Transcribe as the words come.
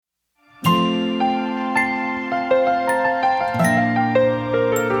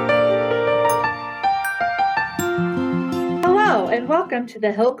welcome to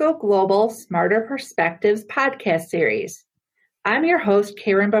the Hilco Global Smarter Perspectives podcast series. I'm your host,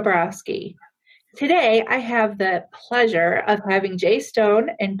 Karen Bobrowski. Today, I have the pleasure of having Jay Stone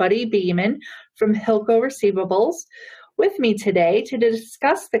and Buddy Beeman from Hilco Receivables with me today to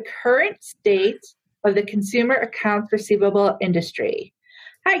discuss the current state of the consumer accounts receivable industry.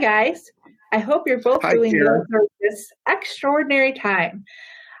 Hi, guys. I hope you're both doing well for this extraordinary time.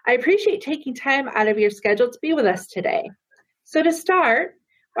 I appreciate taking time out of your schedule to be with us today. So to start,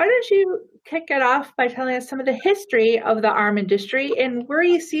 why don't you kick it off by telling us some of the history of the ARM industry and where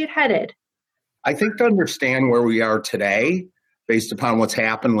you see it headed? I think to understand where we are today, based upon what's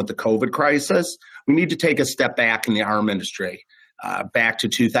happened with the COVID crisis, we need to take a step back in the ARM industry, back to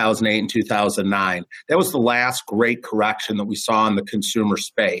 2008 and 2009. That was the last great correction that we saw in the consumer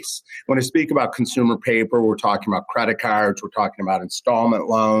space. When I speak about consumer paper, we're talking about credit cards, we're talking about installment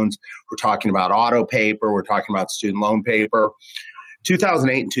loans, we're talking about auto paper, we're talking about student loan paper.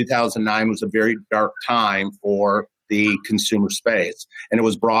 2008 and 2009 was a very dark time for the consumer space, and it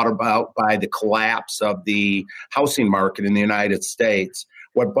was brought about by the collapse of the housing market in the United States.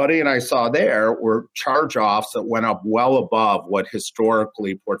 What Buddy and I saw there were charge-offs that went up well above what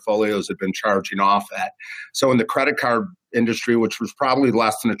historically portfolios had been charging off at. So in the credit card industry, which was probably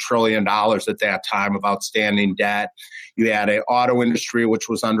less than $1 trillion at that time of outstanding debt, you had an auto industry, which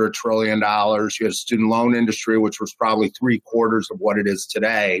was under $1 trillion. You had a student loan industry, which was probably 3/4 of what it is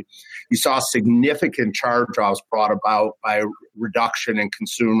today. You saw significant charge-offs brought about by reduction in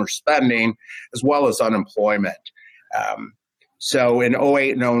consumer spending, as well as unemployment. So in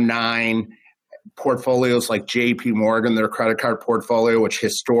 08 and 09, portfolios like JP Morgan, their credit card portfolio, which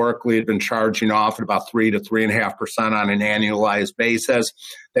historically had been charging off at about 3 to 3.5% on an annualized basis,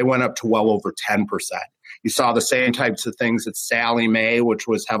 they went up to well over 10%. You saw the same types of things at Sallie Mae, which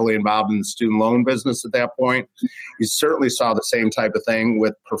was heavily involved in the student loan business at that point. You certainly saw the same type of thing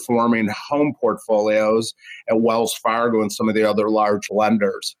with performing home portfolios at Wells Fargo and some of the other large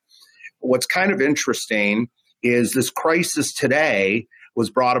lenders. What's kind of interesting is this crisis today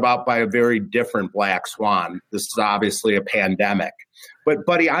was brought about by a very different black swan. This is obviously a pandemic. But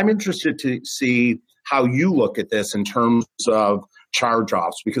Buddy, I'm interested to see how you look at this in terms of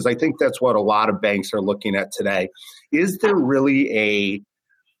charge-offs, because I think that's what a lot of banks are looking at today. Is there really a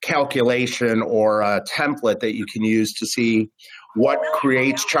calculation or a template that you can use to see what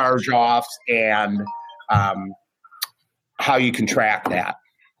creates charge-offs and how you can track that?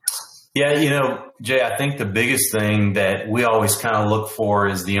 Yeah, Jay, I think the biggest thing that we always kind of look for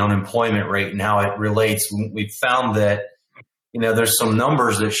is the unemployment rate and how it relates. We've found that, there's some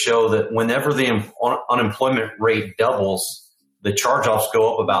numbers that show that whenever the unemployment rate doubles, the charge-offs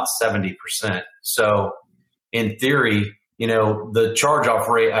go up about 70%. So in theory, the charge-off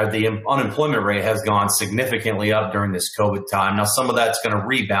rate or the unemployment rate has gone significantly up during this COVID time. Now, some of that's going to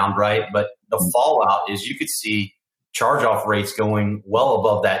rebound, right? But the fallout is you could see charge-off rates going well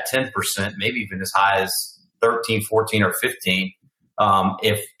above that 10%, maybe even as high as 13, 14, or 15,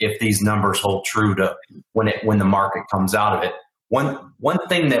 if these numbers hold true to when the market comes out of it. One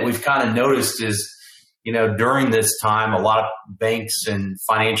thing that we've kind of noticed is, during this time, a lot of banks and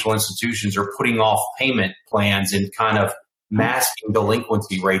financial institutions are putting off payment plans and kind of masking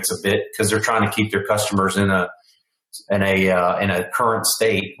delinquency rates a bit because they're trying to keep their customers in a current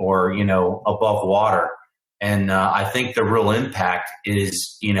state or above water. And I think the real impact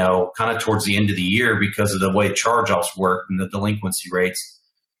is, kind of towards the end of the year because of the way charge-offs work and the delinquency rates.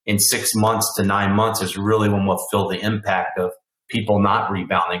 In 6 months to 9 months is really when we'll feel the impact of people not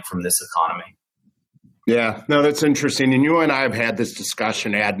rebounding from this economy. Yeah, no, that's interesting. And you and I have had this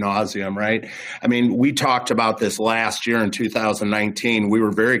discussion ad nauseum, right? I mean, we talked about this last year in 2019. We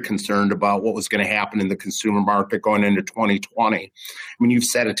were very concerned about what was going to happen in the consumer market going into 2020. I mean, you've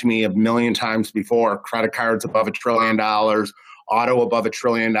said it to me a million times before, credit cards above $1 trillion, auto above $1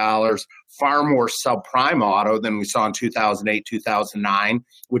 trillion, far more subprime auto than we saw in 2008, 2009,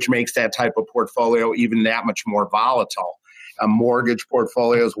 which makes that type of portfolio even that much more volatile. Mortgage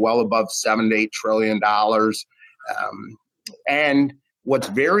portfolios well above $7 to $8 trillion. And what's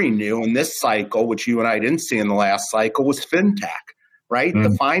very new in this cycle, which you and I didn't see in the last cycle, was fintech, right?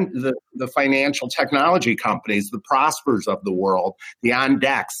 The financial technology companies, the Prospers of the world, the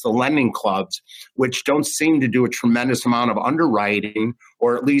OnDecks, the lending clubs, which don't seem to do a tremendous amount of underwriting,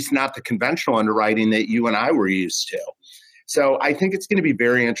 or at least not the conventional underwriting that you and I were used to. So I think it's going to be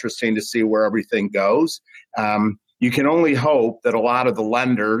very interesting to see where everything goes. You can only hope that a lot of the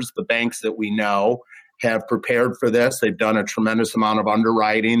lenders, the banks that we know, have prepared for this. They've done a tremendous amount of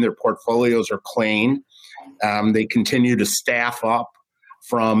underwriting. Their portfolios are clean. They continue to staff up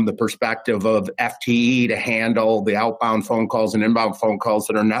from the perspective of FTE to handle the outbound phone calls and inbound phone calls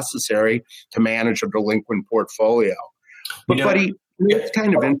that are necessary to manage a delinquent portfolio. But buddy, it's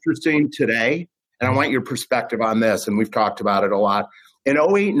kind of interesting today, and I want your perspective on this, and we've talked about it a lot. In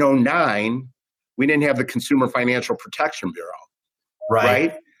 08 and 09, we didn't have the Consumer Financial Protection Bureau,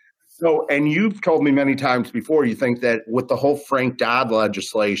 right? So, and you've told me many times before, you think that with the whole Frank Dodd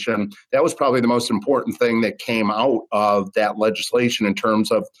legislation, that was probably the most important thing that came out of that legislation in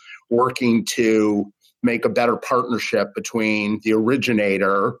terms of working to make a better partnership between the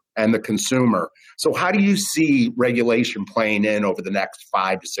originator and the consumer. So how do you see regulation playing in over the next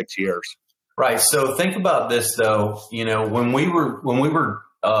 5 to 6 years? Right. So think about this, though. You know, when we were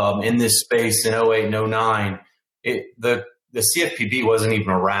in this space in 08 and 09, the CFPB wasn't even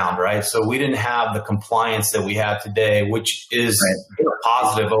around, right? So we didn't have the compliance that we have today, which is a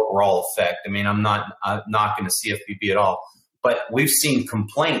positive overall effect. I mean, I'm not knocking the CFPB at all, but we've seen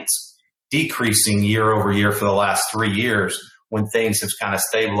complaints decreasing year over year for the last 3 years when things have kind of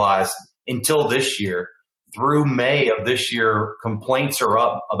stabilized until this year. Through May of this year, complaints are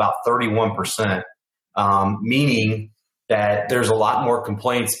up about 31%, meaning that there's a lot more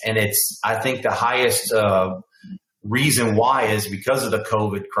complaints. And it's, I think, the highest reason why is because of the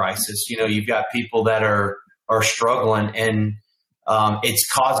COVID crisis. You know, you've got people that are struggling, and it's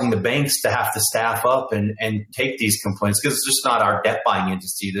causing the banks to have to staff up and take these complaints, because it's just not our debt buying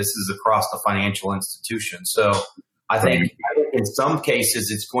entity. This is across the financial institution. So I think in some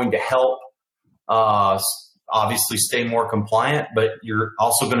cases it's going to help obviously stay more compliant, but you're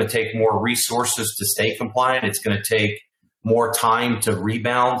also going to take more resources to stay compliant. It's going to take more time to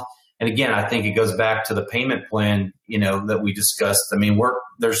rebound. And again, I think it goes back to the payment plan, you know, that we discussed. I mean,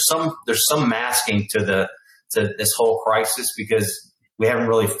 there's some masking to this whole crisis because we haven't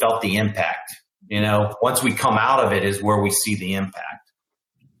really felt the impact. You know, once we come out of it is where we see the impact.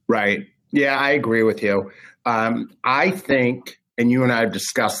 Right. Yeah, I agree with you. I think, and you and I have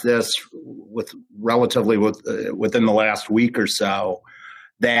discussed this within the last week or so,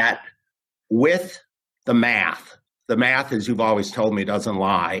 that with the math, as you've always told me, doesn't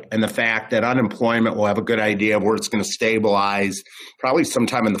lie. And the fact that unemployment will have a good idea of where it's going to stabilize probably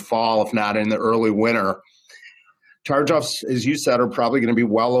sometime in the fall, if not in the early winter. Charge-offs, as you said, are probably going to be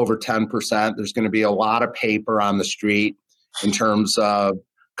well over 10%. There's going to be a lot of paper on the street in terms of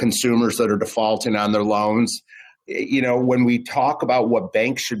consumers that are defaulting on their loans. You know, when we talk about what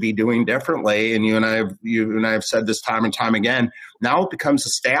banks should be doing differently, and you and I have said this time and time again, now it becomes a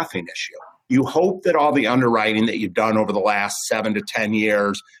staffing issue. You hope that all the underwriting that you've done over the last 7 to 10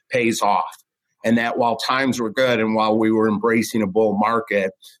 years pays off, and that while times were good and while we were embracing a bull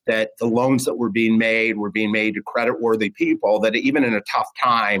market, that the loans that were being made to credit-worthy people that even in a tough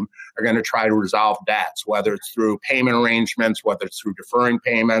time are going to try to resolve debts, whether it's through payment arrangements, whether it's through deferring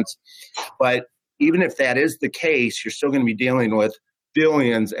payments. But even if that is the case, you're still going to be dealing with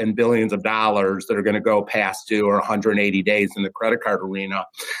billions and billions of dollars that are going to go past due or 180 days in the credit card arena.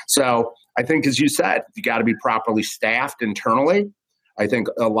 So I think, as you said, you got to be properly staffed internally. I think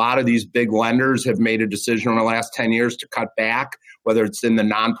a lot of these big lenders have made a decision in the last 10 years to cut back, whether it's in the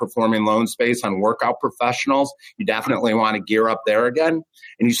non-performing loan space on workout professionals. You definitely want to gear up there again.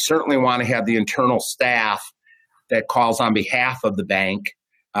 And you certainly want to have the internal staff that calls on behalf of the bank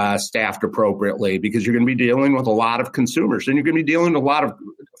staffed appropriately, because you're going to be dealing with a lot of consumers, and you're going to be dealing with a lot of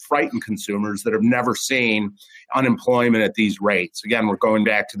frightened consumers that have never seen unemployment at these rates. Again, we're going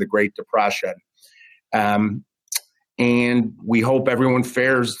back to the Great Depression. And we hope everyone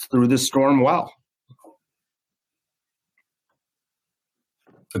fares through this storm well.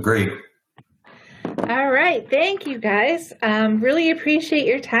 Agreed. All right. Thank you, guys. Really appreciate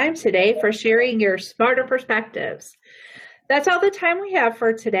your time today for sharing your smarter perspectives. That's all the time we have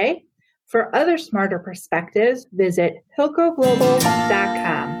for today. For other smarter perspectives, visit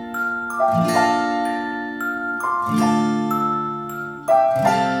hilcoglobal.com.